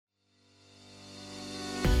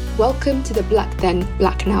Welcome to the Black Then,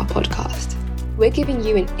 Black Now podcast. We're giving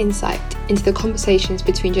you an insight into the conversations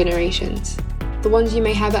between generations, the ones you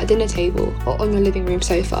may have at a dinner table or on your living room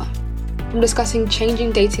sofa. From discussing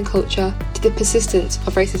changing dating culture to the persistence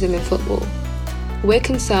of racism in football. We're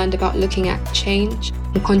concerned about looking at change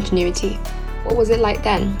and continuity. What was it like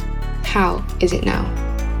then? How is it now?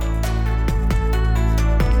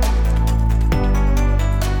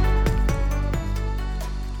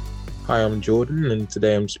 Hi, I'm Jordan, and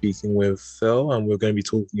today I'm speaking with Phil, and we're going to be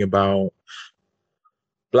talking about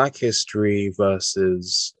Black history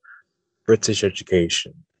versus British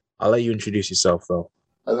education. I'll let you introduce yourself, Phil.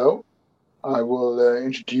 Hello, I will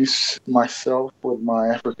introduce myself with my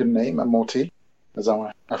African name, Amoti, as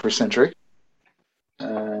I'm Afrocentric,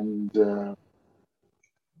 and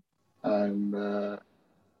I'm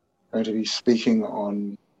going to be speaking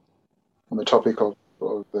on the topic of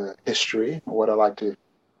history, or what I like to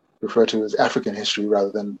refer to as African history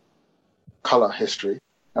rather than color history,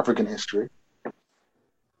 African history. Is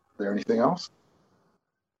there anything else?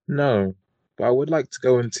 No, but I would like to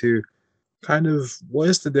go into kind of what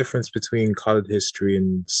is the difference between colored history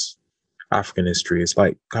and African history. It's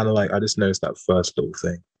like kind of like I just noticed that first little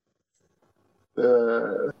thing.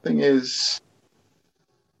 The thing is,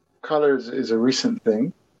 colors is a recent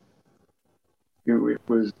thing. It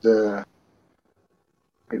was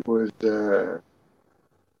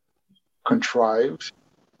contrived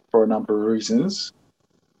for a number of reasons,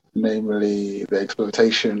 namely the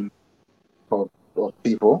exploitation of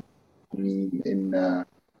people in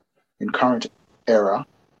current era.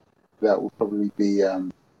 That will probably be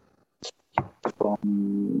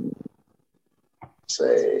from,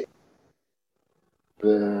 say,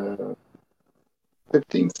 the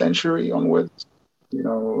 15th century onwards. You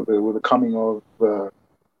know, with the coming of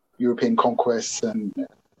European conquests and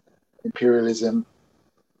imperialism.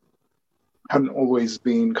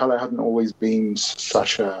 Color hadn't always been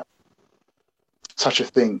such a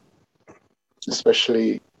thing,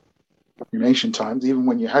 especially in ancient times. Even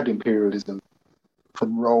when you had imperialism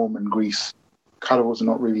from Rome and Greece, color was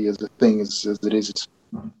not really as a thing as it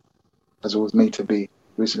was made to be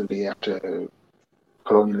recently after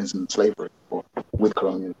colonialism and slavery, or with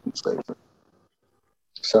colonialism and slavery.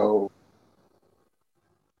 So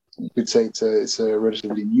you could say it's a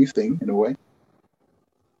relatively new thing in a way.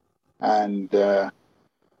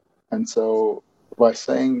 And so by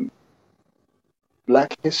saying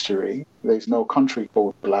Black history, there's no country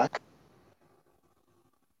called Black,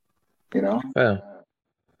 you know. Yeah.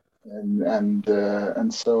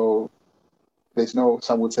 And so there's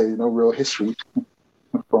some would say no real history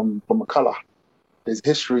from a color. There's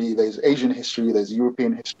history, there's Asian history, there's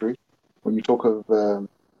European history. When you talk of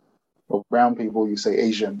brown people, you say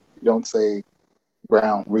Asian. You don't say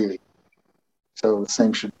brown, really. So the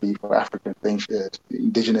same should be for African things.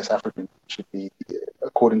 Indigenous African should be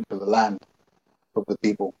according to the land of the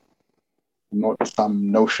people, not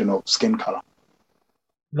some notion of skin color.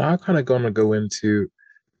 Now I kind of gonna go into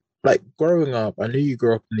like growing up. I knew you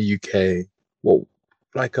grew up in the UK. Well,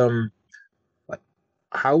 like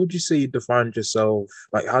how would you say you defined yourself?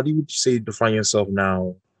 Like, would you say you define yourself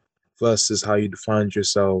now versus how you defined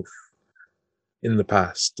yourself in the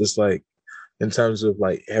past? Just like in terms of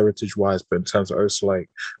like heritage wise, but in terms of also like,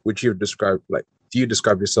 would you have described, like, do you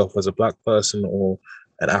describe yourself as a Black person or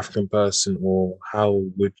an African person, or how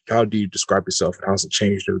do you describe yourself and how's it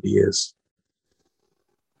changed over the years?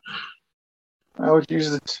 I would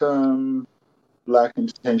use the term Black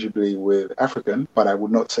interchangeably with African, but I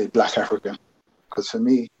would not say Black African, because for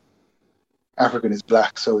me, African is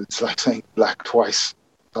Black, so it's like saying Black twice.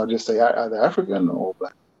 So I'll just say either African or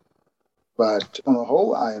Black. But on the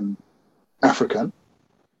whole, I am African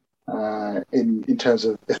in terms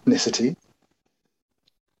of ethnicity.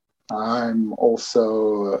 I'm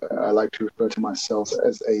also, I like to refer to myself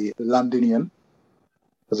as a Londonian,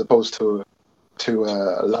 as opposed to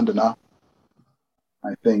a Londoner.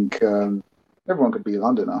 I think everyone could be a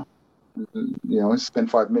Londoner. You know, spend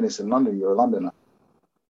 5 minutes in London, you're a Londoner.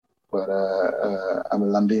 But I'm a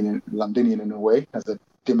Londonian in a way, as a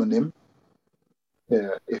demonym.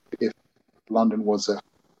 Yeah, if London was a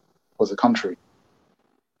country.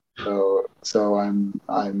 So I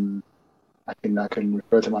can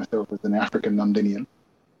refer to myself as an African Londonian in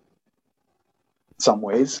some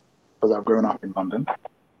ways, because I've grown up in London.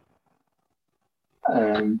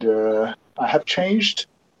 And I have changed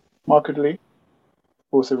markedly. Of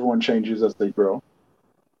course, everyone changes as they grow.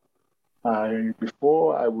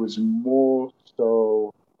 Before, I was more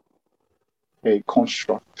so a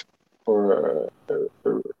construct or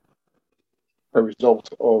a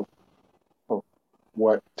result of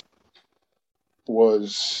what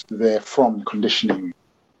was there from conditioning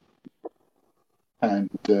and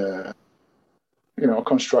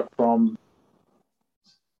construct from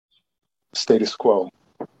status quo.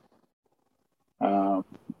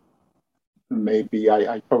 Maybe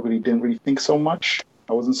I probably didn't really think so much.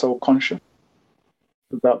 I wasn't so conscious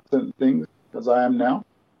about certain things as I am now.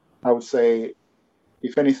 I would say,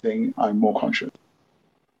 if anything, I'm more conscious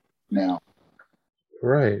now.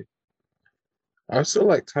 Right. I also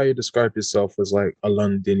liked how you describe yourself as like a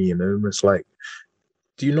Londonian, and almost like,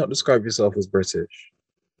 do you not describe yourself as British?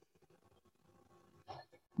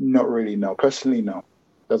 Not really, no. Personally, no.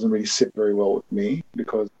 Doesn't really sit very well with me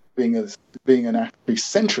because being an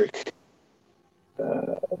Afrocentric,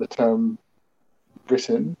 the term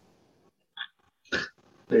Britain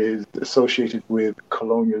is associated with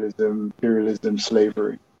colonialism, imperialism,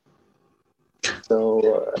 slavery.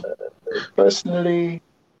 So, personally,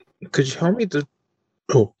 Could you help me to?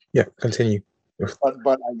 Oh, yeah. Continue.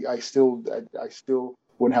 but I still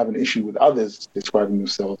wouldn't have an issue with others describing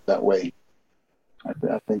themselves that way.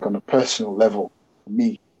 I think on a personal level, for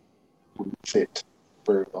me, wouldn't sit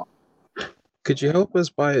very well. Could you help us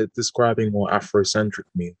by describing what Afrocentric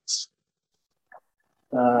means?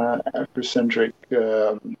 Afrocentric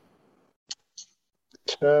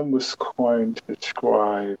term was coined to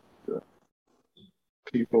describe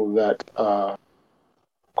people that are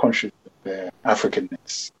conscious of their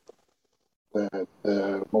Africanness. The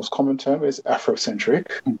most common term is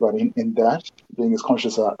Afrocentric, but in that, being as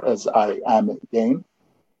conscious as I am again,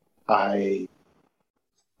 I'm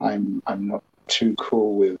not too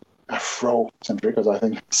cool with Afrocentric because I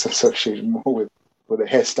think it's associated more with a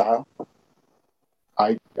hairstyle.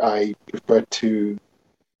 I prefer to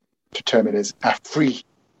term it as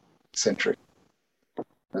Afri-centric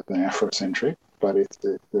rather than Afrocentric, but it's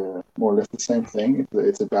more or less the same thing.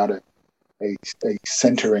 It's about a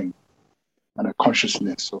centering and a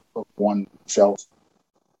consciousness of oneself.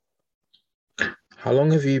 How long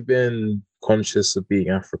have you been conscious of being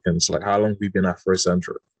Africans? Like, how long have you been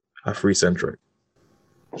Afrocentric?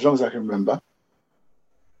 As long as I can remember.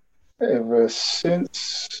 Ever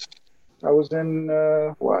since I was in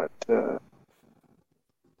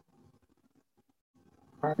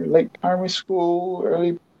late primary school,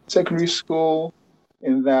 early secondary school.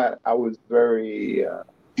 In that, I was very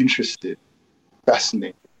interested,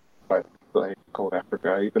 fascinated by the place called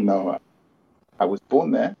Africa, even though I was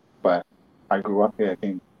born there, but I grew up here. I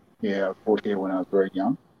came here, I was brought here when I was very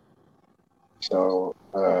young. So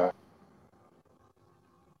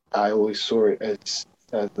I always saw it as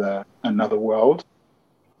another world.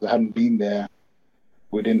 I hadn't been there.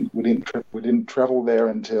 We didn't travel there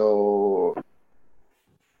until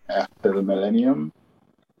after the millennium,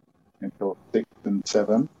 until 6 and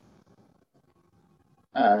 7,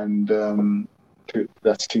 and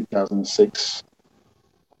that's 2006.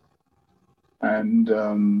 And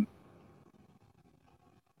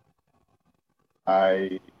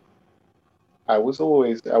I was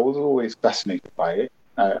always fascinated by it.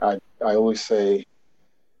 I always say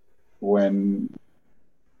when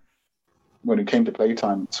it came to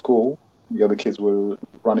playtime at school, the other kids were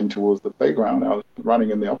running towards the playground. I was running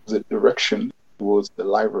in the opposite direction towards the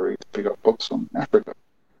library to pick up books on Africa.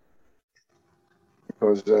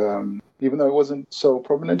 Because even though it wasn't so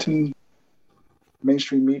prominent in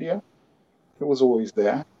mainstream media, it was always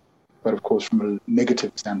there. But of course, from a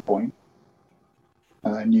negative standpoint,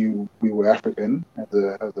 I knew we were African as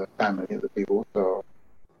a family, as a people. So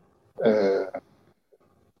I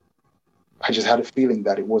just had a feeling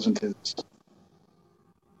that it wasn't as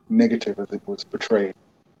negative as it was portrayed.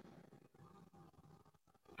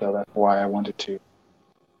 So that's why I wanted to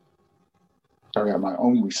carry out my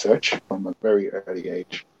own research from a very early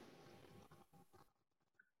age.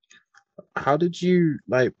 How did you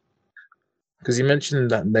because you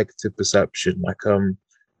mentioned that negative perception,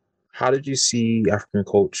 how did you see African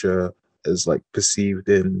culture as perceived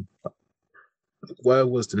in, where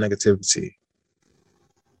was the negativity?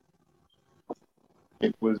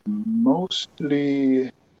 It was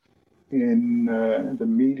mostly in the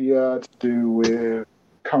media to do with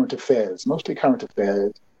current affairs, mostly current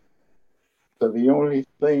affairs. So the only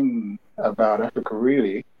thing about Africa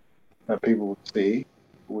really that people would see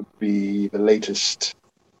would be the latest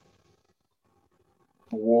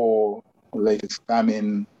war, the latest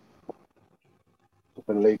famine,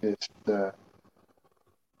 the latest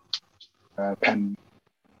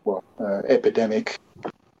epidemic.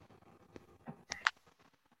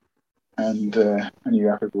 And I knew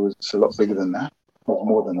Africa was a lot bigger than that, was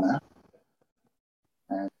more than that.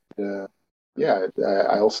 And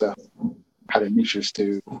I also had an interest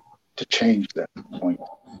to change that point,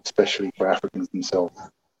 especially for Africans themselves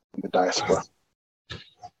in the diaspora.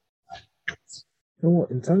 You know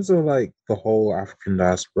what, in terms of like the whole African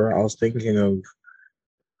diaspora, I was thinking of,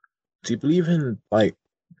 do you believe in like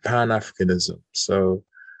Pan-Africanism? So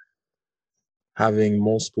having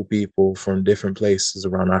multiple people from different places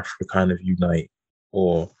around Africa kind of unite,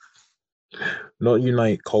 or not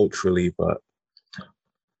unite culturally, but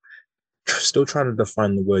still trying to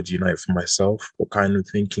define the word unite for myself, but kind of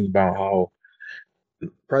thinking about how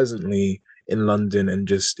presently in London and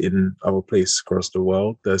just in other places across the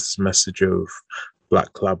world, there's this message of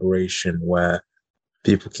Black collaboration where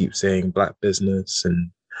people keep saying Black business. And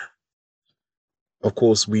of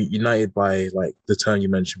course, we united by like the term you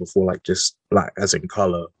mentioned before, like just Black as in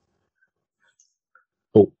color.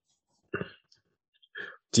 But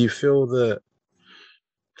do you feel that,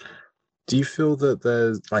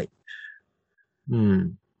 there's like,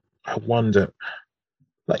 I wonder,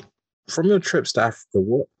 like, from your trips to Africa,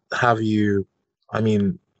 what have you, I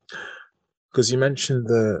mean, because you mentioned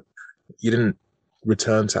that you didn't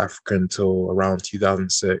return to Africa until around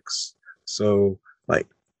 2006. So, like,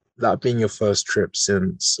 that being your first trip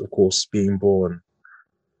since, of course, being born,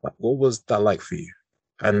 like, what was that like for you?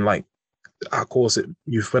 And, like, of course,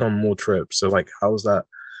 you've been on more trips. So, like, how's that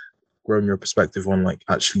grown your perspective on, like,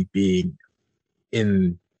 actually being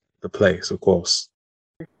in the place, of course?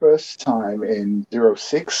 First time in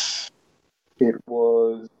 '06, it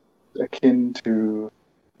was akin to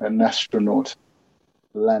an astronaut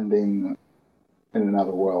landing in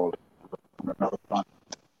another world, on another planet.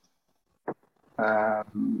 I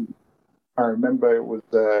remember it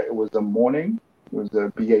was a morning. It was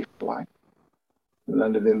a BA flight. We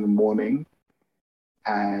landed in the morning,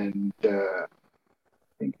 and I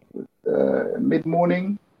think it was mid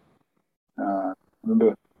morning. I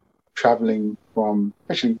remember traveling from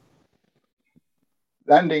actually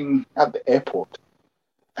landing at the airport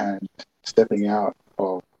and stepping out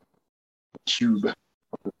of the tube of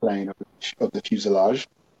the plane of the fuselage.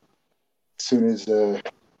 As soon as I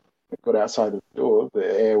got outside the door,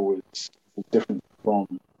 the air was different from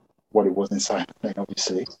what it was inside the plane,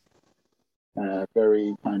 obviously.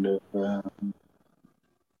 Very kind of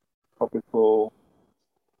tropical,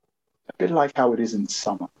 a bit like how it is in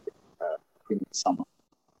summer. In summer,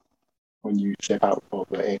 when you step out of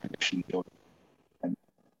the air-conditioned building and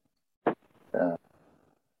uh,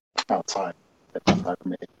 outside from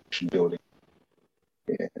the air-conditioned building,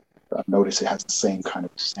 I've noticed it has the same kind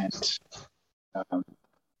of scent.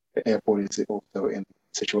 The airport is also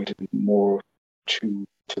situated more to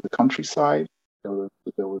the countryside. There was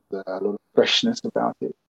a lot of freshness about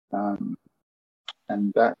it,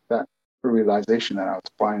 and that realization that I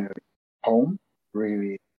was finally home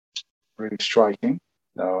really striking.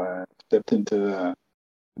 So I stepped into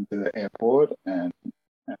the airport, and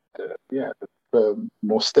yeah, the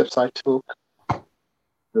more steps I took,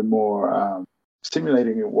 the more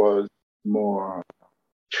stimulating it was, more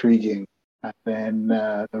intriguing. And then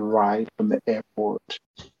the ride from the airport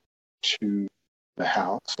to the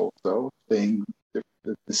house, also seeing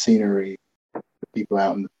the scenery, the people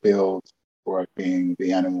out in the fields working,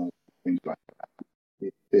 the animals, things like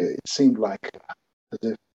that. It seemed like as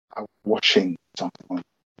if I was watching something on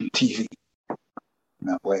TV in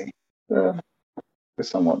that way. It's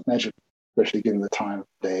somewhat magical, especially given the time of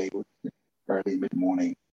day. It was early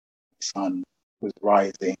mid-morning, the sun was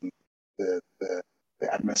rising, the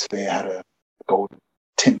atmosphere had a golden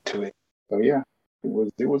tint to it. So yeah,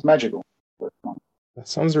 it was magical. That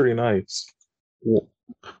sounds really nice. Well,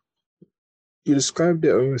 you described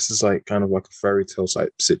it almost as like kind of like a fairy tale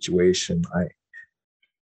type situation. I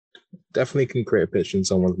definitely can create a picture in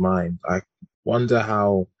someone's mind. I wonder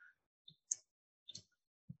how,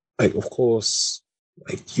 like, of course,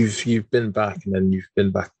 like you've been back and then you've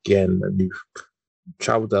been back again and you've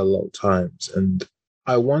traveled there a lot of times. And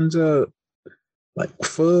I wonder, like,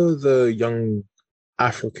 for the young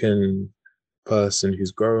African person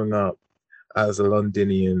who's growing up as a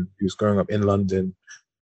Londonian, who's growing up in London,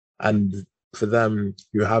 and for them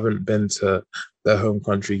who haven't been to their home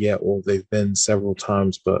country yet, or they've been several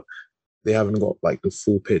times, but they haven't got like the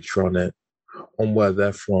full picture on it, on where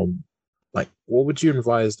they're from, like, what would you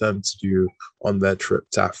advise them to do on their trip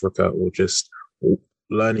to Africa, or just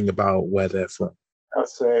learning about where they're from? I'd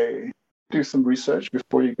say do some research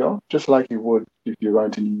before you go, just like you would if you're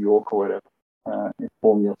going to New York or whatever.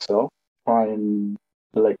 Inform yourself, try and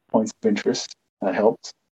select points of interest. That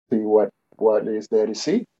helps. See what is there to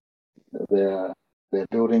see. Their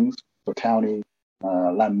buildings, the county,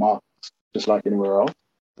 landmarks, just like anywhere else.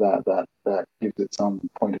 That gives it some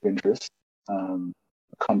point of interest.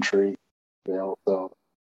 Country, they also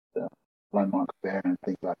the landmarks there and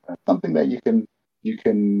things like that. Something that you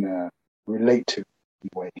can relate to in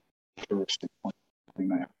a way, touristic point. Something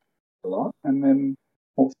like that. a lot, and then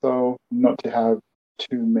also not to have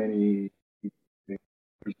too many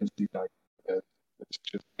preconceived ideas. Let's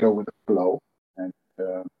just go with the flow and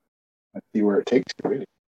see where it takes you. Really,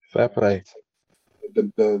 Fair play.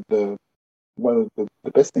 the one of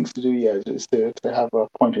the best things to do, yeah, is to have a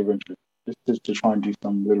point of interest. Just to try and do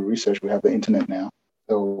some little research. We have the internet now,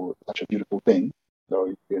 so such a beautiful thing.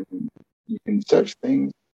 So you can search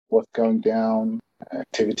things, what's going down,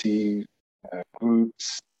 activities,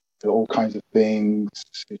 groups, all kinds of things.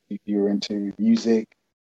 If you're into music,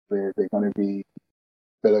 they're going to be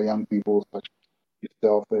fellow young people such as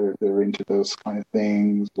yourself. They're into those kind of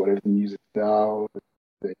things, whatever the music style,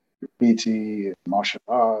 the graffiti, martial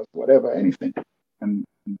arts, whatever, anything. And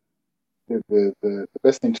the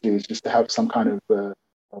best thing to do is just to have some kind of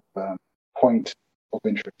point of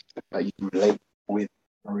interest that you can relate with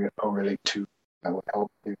or relate to, that will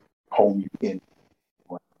help you home you in,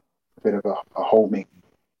 or a bit of a homing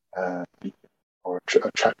or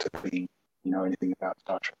attractive theme. You know anything about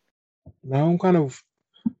Star Trek? Now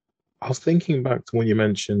I was thinking back to when you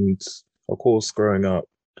mentioned, of course, growing up,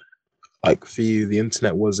 like for you, the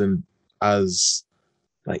internet wasn't as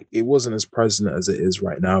it wasn't as present as it is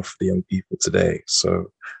right now for the young people today.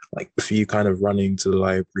 So like for you kind of running to the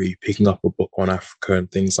library, picking up a book on Africa and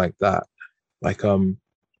things like that, like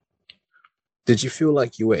did you feel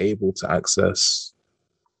like you were able to access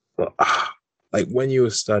like when you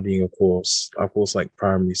were studying, of course, like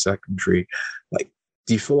primary, secondary, like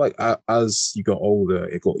do you feel like as you got older,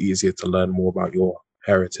 it got easier to learn more about your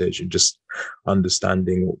heritage and just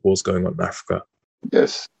understanding what was going on in Africa?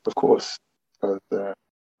 Yes, of course. Because,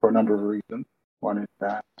 for a number of reasons. One is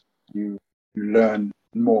that you learn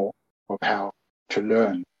more of how to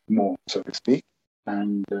learn more, so to speak.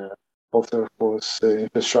 And also, of course, the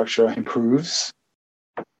infrastructure improves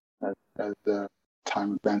as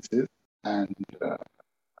time advances. And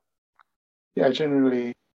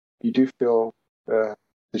generally, you do feel the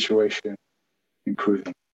situation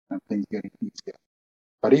improving and things getting easier.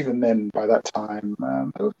 But even then, by that time,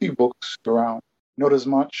 there were a few books around. Not as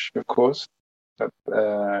much, of course, but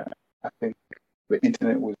I think the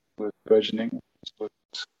internet was burgeoning, was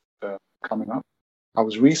coming up. I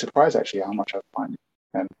was really surprised, actually, how much I found it.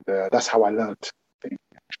 And that's how I learned things,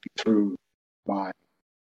 actually, through my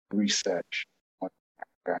research on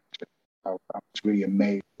Africa. I was really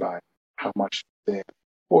amazed by how much there,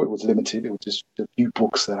 or it was limited. It was just a few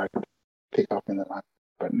books that I could pick up in the library.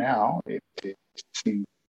 But now it seemed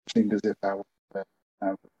as if I was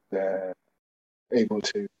able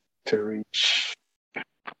to reach a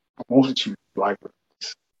multitude of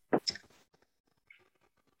libraries.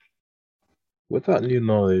 With that new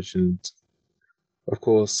knowledge and, of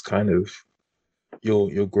course, kind of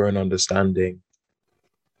your grown understanding,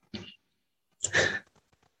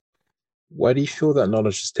 where do you feel that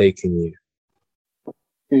knowledge is taking you?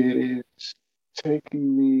 It is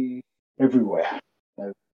taking me everywhere,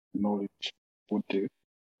 as knowledge would do.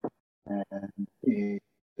 And it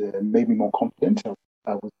made me more confident.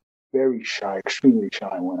 I was very shy, extremely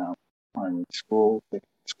shy when I was in school,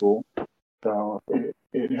 So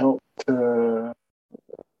it helped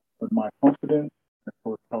with my confidence. It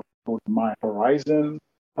helped with my horizon.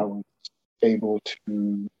 I was able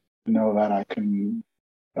to know that I can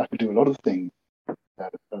do a lot of things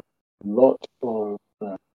that a lot of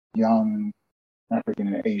young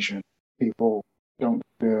African and Asian people don't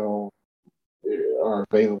feel are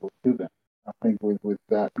available to them. I think with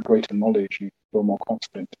that greater knowledge, you feel more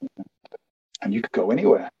confident, and you could go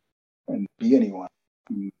anywhere and be anyone,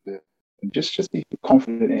 and just be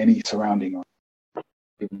confident in any surrounding or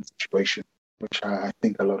given situation, which I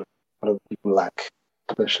think a lot of people lack,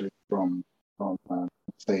 especially from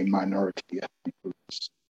say minority ethnic groups,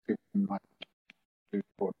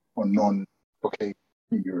 or non-Caucasian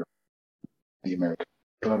Europe, the American.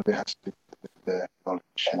 A lot of it has to do with the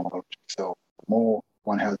knowledge and knowledge of self. The more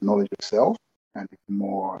one has knowledge of self and the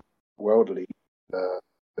more worldly, the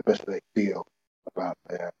better they feel about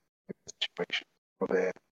their situation or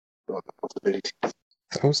the possibilities.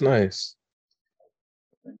 That was nice.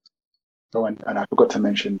 So, and I forgot to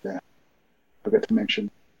mention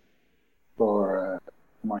for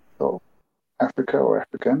myself, Africa or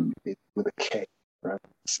African is with a K rather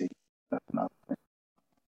than C. That's another thing.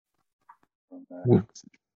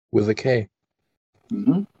 With a K?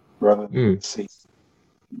 Mm-hmm. Rather than C.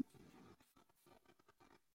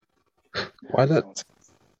 Why that?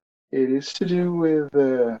 It is to do with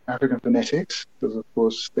African phonetics, because of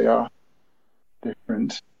course they are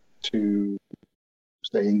different to,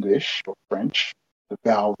 say, English or French. The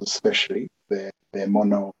vowels especially, they're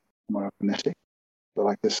monophonetic, I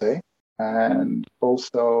like to say. And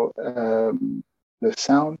also the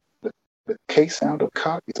sound, the the K sound of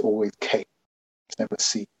ka is always K. It's never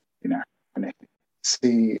C in African.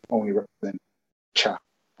 C only represents cha.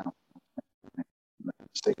 If I'm not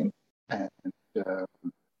mistaken. And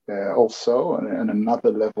also, on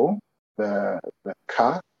another level, the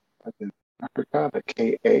ka, as in Africa, the Ka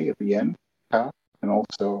at the end, ka, can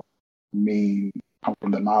also come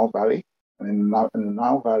from the Nile Valley. And in the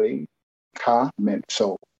Nile Valley, ka meant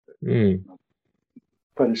soul.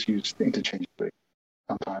 But it's used interchangeably.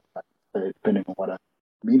 Sometimes, depending on what a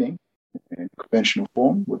meaning in conventional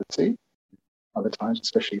form with a C. Other times,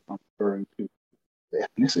 especially if I'm referring to the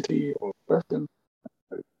ethnicity or person.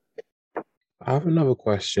 I have another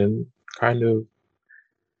question. Kind of,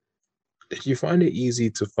 did you find it easy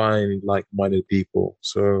to find like-minded people?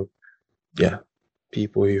 So, yeah,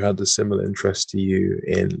 people who had a similar interest to you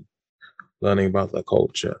in learning about their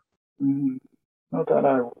culture. Not that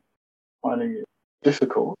I was finding it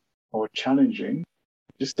difficult or challenging.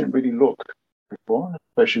 I just didn't really look before,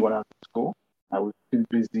 especially when I was in school. I was too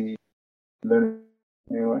busy learning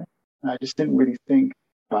anyway. I just didn't really think,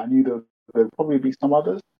 but I knew there would probably be some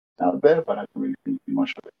others out there, but I didn't really think too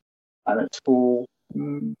much of it. And at school,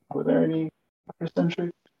 were there any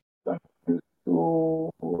Afrocentric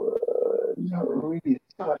school? Not really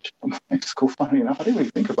such. At school, funny enough, I didn't really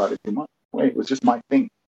think about it too much. It was just my thing.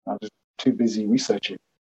 I was just too busy researching,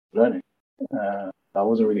 learning. I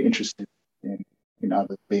wasn't really interested in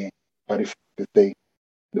others being. But if they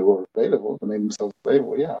were available, they made themselves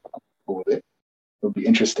available, yeah, I'm cool with it. It would be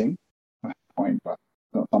interesting at that point, but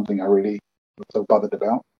not something I really was so bothered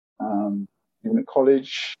about. Even at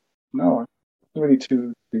college, no, I wasn't really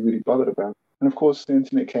too really bothered about. And of course, the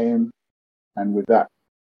internet came, and with that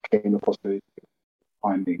came the possibility of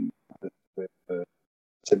finding others with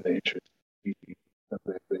similar interests. They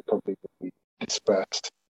probably would be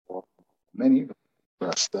dispersed, or many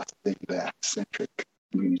dispersed. That's the thing. The centric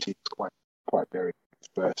community is quite very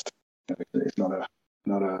dispersed. It's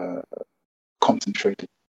not a concentrated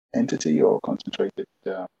entity or concentrated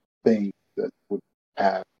thing that would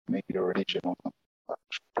make it a religion or something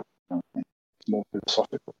such. It's more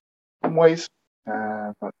philosophical in some ways,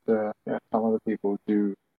 but some other people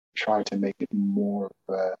do try to make it more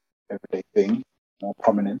of an everyday thing, more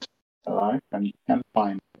prominent in life, and you can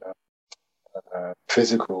find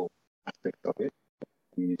physical aspect of it,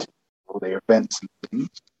 community, or the events and things.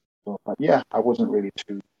 So, but yeah, I wasn't really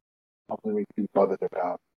too bothered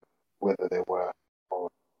about whether there were or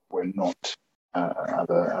were not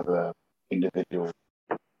other individuals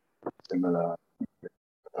similar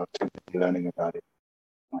to learning about it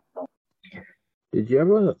myself. Did you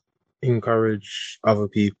ever encourage other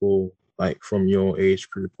people, like from your age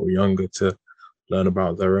group or younger, to learn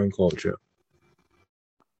about their own culture?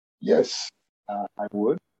 Yes, I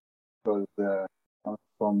would, because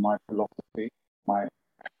from my philosophy, my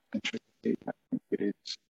interest, I think it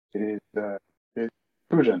is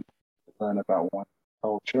prudent to learn about one's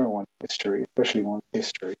culture, one's history, especially one's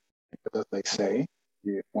history, because as they say,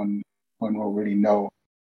 one will really know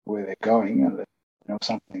where they're going and know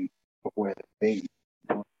something of where they've been.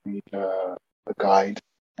 You need a guide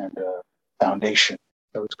and a foundation.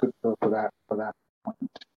 So it's good for that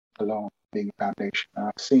point alone being a foundation. And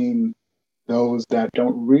I've seen those that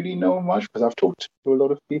don't really know much, because I've talked to a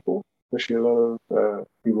lot of people, especially a lot of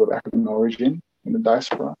people of African origin in the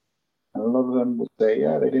diaspora, and a lot of them would say,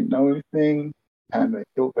 yeah, they didn't know anything and they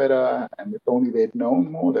feel better, and if only they'd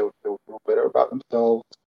known more, they would feel better about themselves,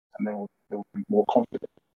 and they would be more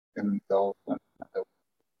confident in themselves, and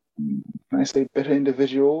can I say better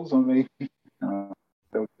individuals, or maybe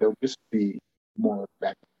they'll just be more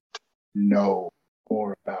about know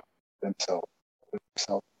more about themselves.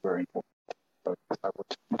 Themselves is very important. So I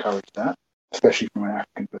would encourage that, especially from an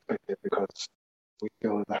African perspective, because we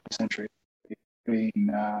feel as Afrocentric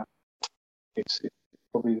it's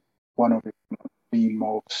probably one of the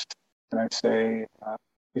most, can I say,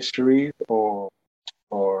 histories or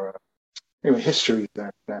histories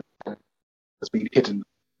that has been hidden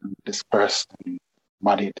and dispersed and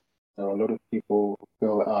muddied. There are a lot of people who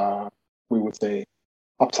feel we would say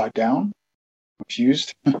upside down,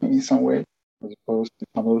 confused in some way, as opposed to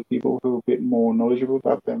some other people who are a bit more knowledgeable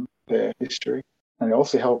about their history. And it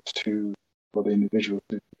also helps for the individual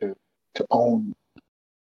to own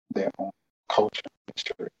their own culture,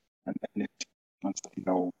 history, and ethnicity once they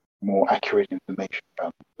know more accurate information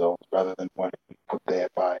about themselves rather than what is put there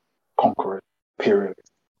by conquerors,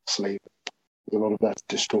 imperialists, slaves. A lot of that's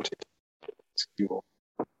distorted. You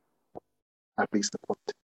at least the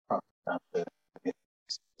positive part about the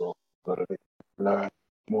ethnics. So a lot of it learn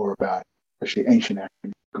more about, especially ancient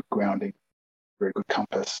African, good grounding, very good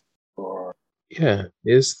compass for. Yeah,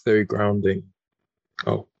 it is very grounding.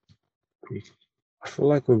 Oh, I feel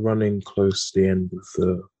like we're running close to the end of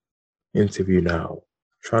the interview now.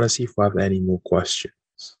 Trying to see if I have any more questions.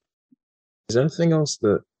 Is there anything else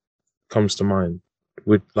that comes to mind?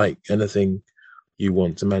 Would like anything you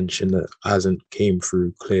want to mention that hasn't came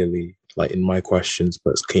through clearly, like in my questions,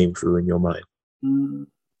 but came through in your mind?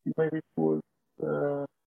 Maybe it was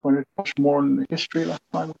when it touched more on history last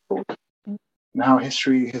time, I thought. And how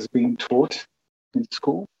history has been taught in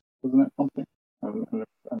school, wasn't it something? An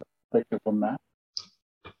perspective on that.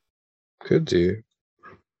 Could do.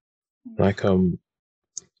 Like,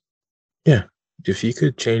 yeah, if you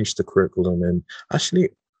could change the curriculum and actually,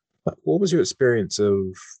 like, what was your experience of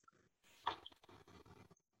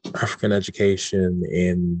African education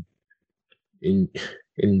in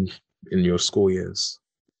in your school years?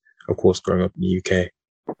 Of course, growing up in the UK.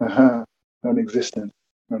 Non-existent.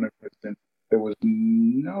 There was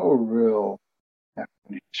no real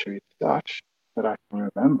African history as such that I can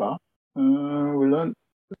remember. We learned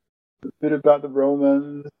a bit about the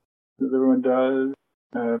Romans, as everyone does.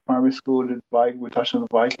 Primary school we touched on the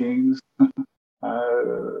Vikings.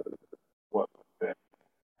 What was it?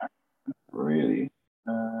 Really?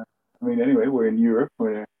 Anyway, we're in Europe,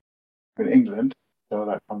 we're in England, so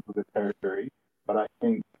that comes with the territory. But I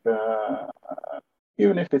think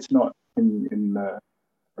even if it's not in the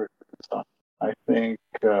stuff, I think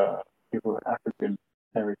people with African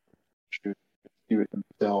heritage should do it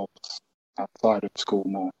themselves outside of school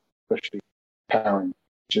more, especially parents.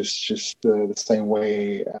 Just the same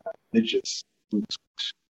way religious groups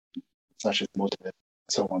such as Muslims and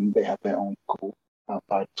so on, they have their own school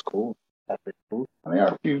outside of school, Catholic school, and there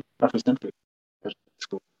are a few Afrocentric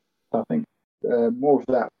schools. So I think more of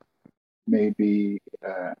that maybe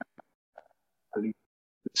at least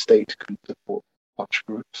the state can support such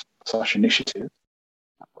groups, such initiatives,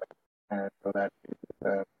 so that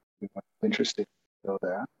people are interested to go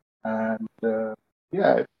there. And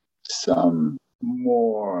some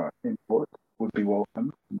more input would be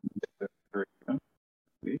welcome into the curriculum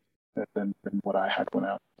than what I had when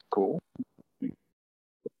I was at school.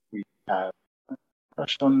 We have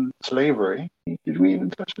touched on slavery. Did we even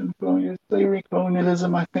touch on slavery,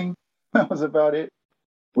 colonialism? I think that was about it,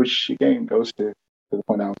 which again goes to the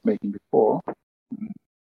point I was making before.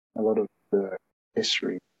 A lot of the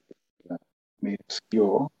history made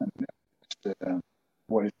obscure, and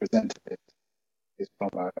what is presented is from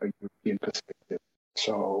a European perspective.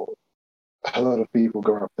 So a lot of people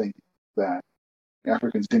grow up thinking that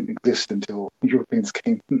Africans didn't exist until Europeans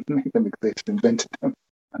came and made them exist, invented them,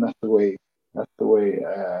 and that's the way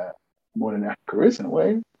modern Africa is in a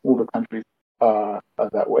way. All the countries are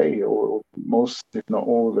that way, or most, if not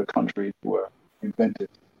all, the countries were invented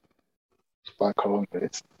by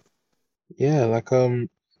colonialists. Yeah, like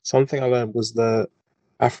something I learned was that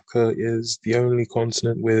Africa is the only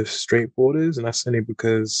continent with straight borders, and that's only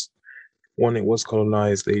because when it was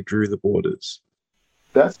colonized, they drew the borders.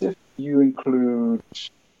 That's if you include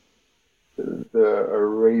the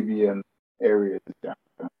Arabian areas of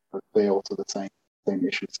Africa, but they also the same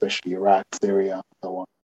issue, especially Iraq, Syria, and so on.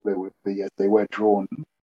 They were drawn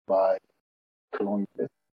by colonialists,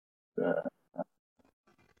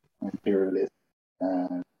 imperialists,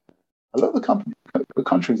 and a lot of the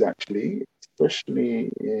countries actually,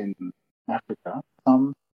 especially in Africa,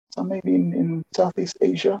 some maybe in Southeast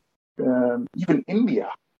Asia, even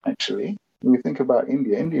India actually. When we think about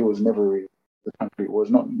India was never really the country. It was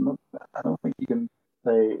not. I don't think you can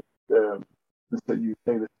say that you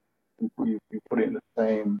say that you put it in the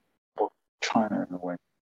same box with China in a way,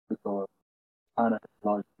 because China has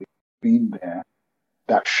largely been there,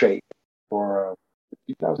 that shape, for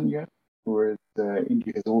 50,000 years, whereas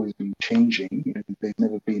India has always been changing. There's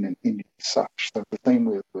never been an India as such. So the same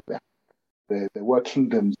with that. There were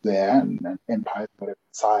kingdoms there and empires on every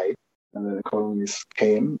side, and then the colonists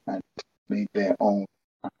came and made their own,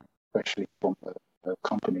 especially from the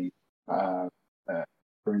company.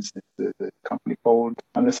 For instance, the company called,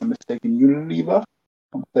 unless I'm mistaken, Unilever.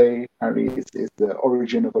 They apparently is the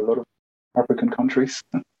origin of a lot of African countries.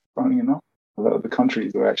 Funny enough, a lot of the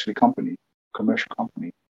countries were actually companies, commercial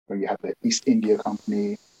companies. Where you have the East India Company,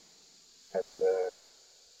 you have the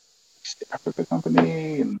East Africa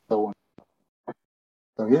Company, and so on.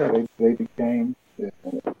 So yeah, they became the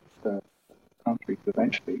countries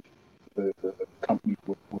eventually. The companies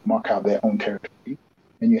would mark out their own territory.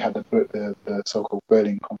 And you had the so-called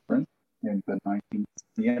Berlin Conference in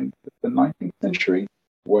the end of the 19th century,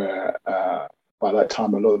 where by that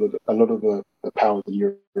time a lot of the powers in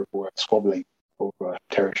Europe were squabbling over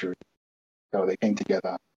territory. So they came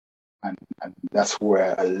together, and that's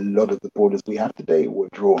where a lot of the borders we have today were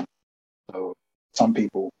drawn. So some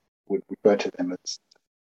people would refer to them as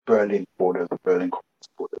Berlin borders or Berlin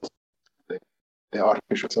borders. They're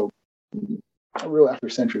artificial. So a real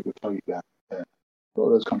Afrocentric will tell you that all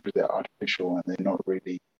those countries, they're artificial and they're not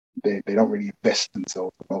really, they don't really invest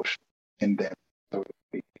themselves emotionally in them, so to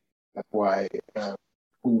speak. That's why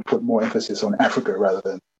we put more emphasis on Africa rather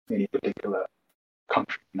than any particular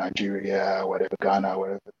country, Nigeria, whatever, Ghana,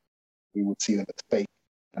 whatever. We would see them as fake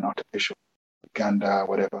and artificial. Uganda,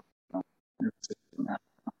 whatever.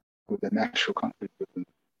 With the natural countries, with the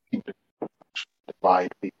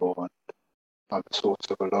divide people and are the source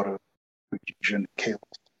of a lot of confusion and chaos,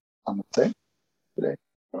 I would say, today.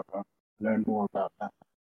 Learn more about that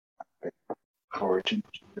origin.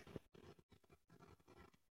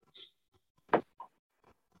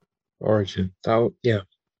 Origin. That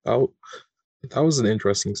was an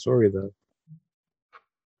interesting story though.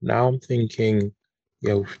 Now I'm thinking,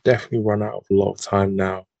 yeah, we've definitely run out of a lot of time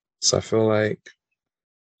now. So I feel like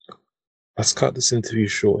let's cut this interview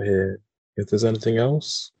short here. If there's anything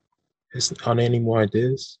else, are there any more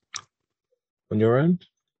ideas on your end?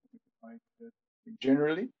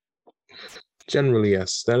 Generally? Generally,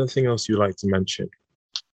 yes. Is there anything else you'd like to mention?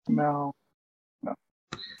 No.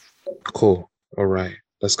 Cool. All right.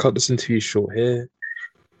 Let's cut this interview short here.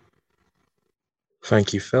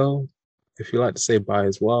 Thank you, Phil. If you'd like to say bye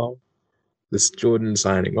as well, this is Jordan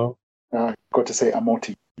signing off. Got to say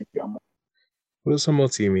Amoti. What does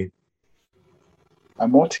Amoti mean?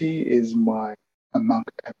 Amoti is my monk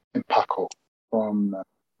Mpako from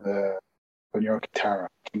the Onyorokitara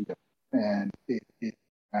kingdom. And it is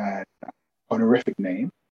an honorific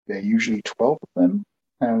name. There are usually 12 of them.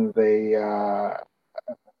 And they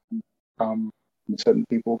from certain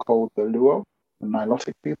people called the Luo, the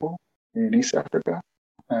Nilotic people in East Africa.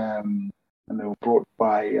 And they were brought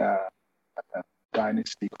by a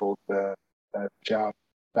dynasty called the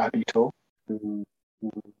Babito, who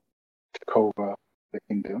took over the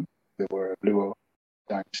kingdom. They were a Luo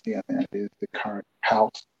dynasty, and it is the current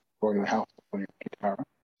royal house of Kitara.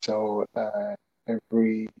 So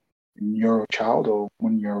every Nyoro child or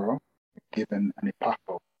Munyoro is given an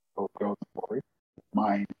Ipako or golden boy.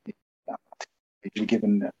 Mine is usually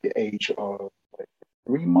given at the age of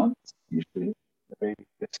 3 months, usually. The baby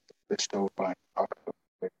is bestowed by Ipako.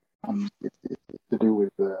 It's to do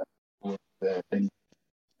with the lineage,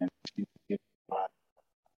 and it's given by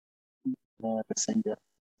the singer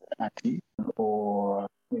auntie or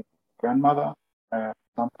grandmother,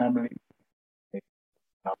 some family.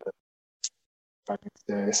 But it's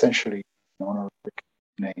essentially an honorific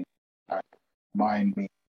name. Mine means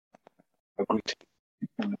a greeting.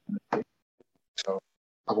 So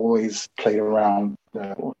I've always played around.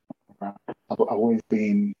 I've always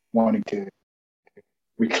been wanting to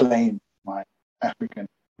reclaim my African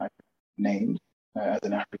name as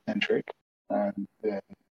an Afrocentric, and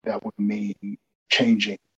that would mean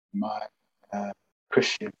changing my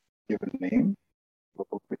Christian given name,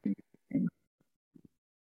 local Christian name,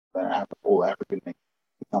 that I have an all African name.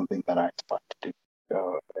 It's something that I aspire to do.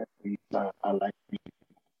 So at least I like to do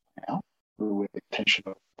now with the intention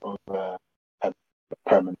of having a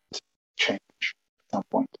permanent change at some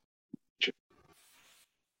point.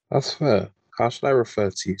 That's fair. How should I refer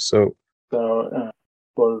to you? So for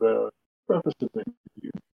the purposes of the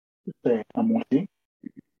interview, say Amoti,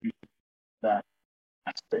 that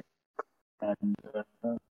aspect. And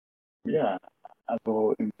I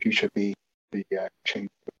will in future be the change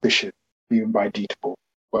of bishop, even by detour.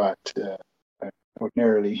 But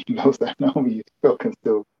ordinarily, those that know me can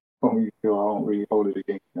still, when we feel I won't really hold it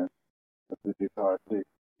against them. It's hard to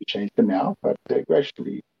change them now, but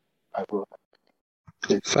gradually I will.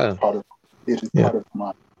 It's fair. part of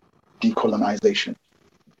my decolonization.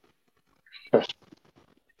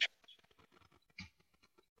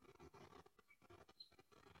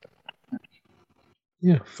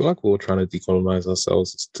 Yeah, I feel like we're all trying to decolonize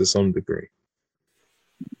ourselves to some degree.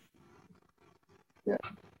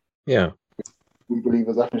 Yeah. We believe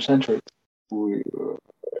as Afrocentrics,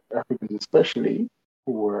 Africans especially,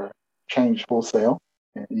 who were changed wholesale,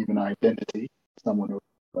 and even identity. Someone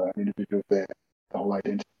an individual there, the whole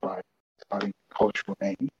identity by starting cultural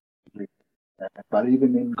name. But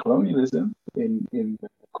even in colonialism, in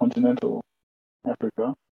continental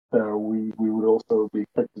Africa, we would also be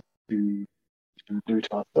expected to do it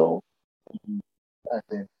ourselves. As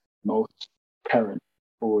in, most parents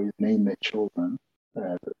always name their children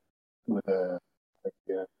with a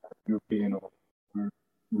European or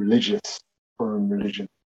religious foreign religion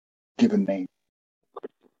given name.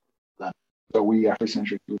 So we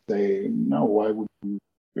Afrocentrics would say, no, why would you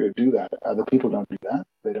do that? Other people don't do that.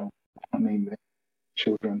 They don't name their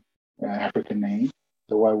children African names.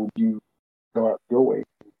 So why would you go out your way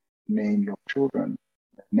to name your children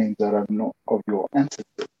names that are not of your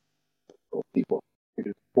ancestors or people. It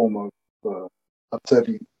is a form of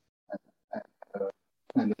observing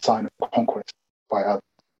and a sign of conquest by others.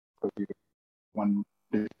 So one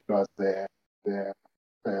regards their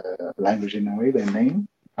language in a way, their name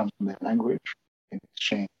comes from their language in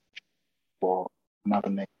exchange for another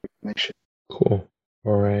nation. Cool.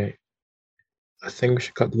 All right. I think we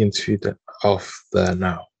should cut the interview off there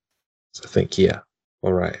now. So I think, yeah.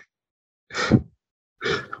 All right.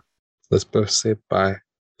 Let's both say bye.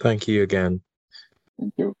 Thank you again.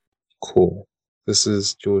 Thank you. Cool. This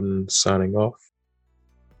is Jordan signing off.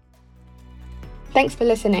 Thanks for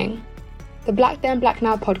listening. The Black Then Black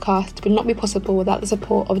Now podcast would not be possible without the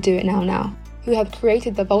support of Do It Now Now, who have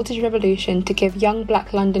created the Voltage Revolution to give young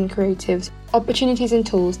Black London creatives opportunities and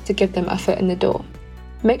tools to give them a foot in the door.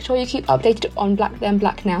 Make sure you keep updated on Black Then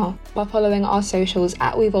Black Now by following our socials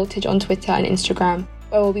at WeVoltage on Twitter and Instagram,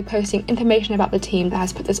 where we'll be posting information about the team that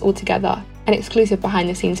has put this all together and exclusive behind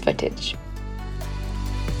the scenes footage.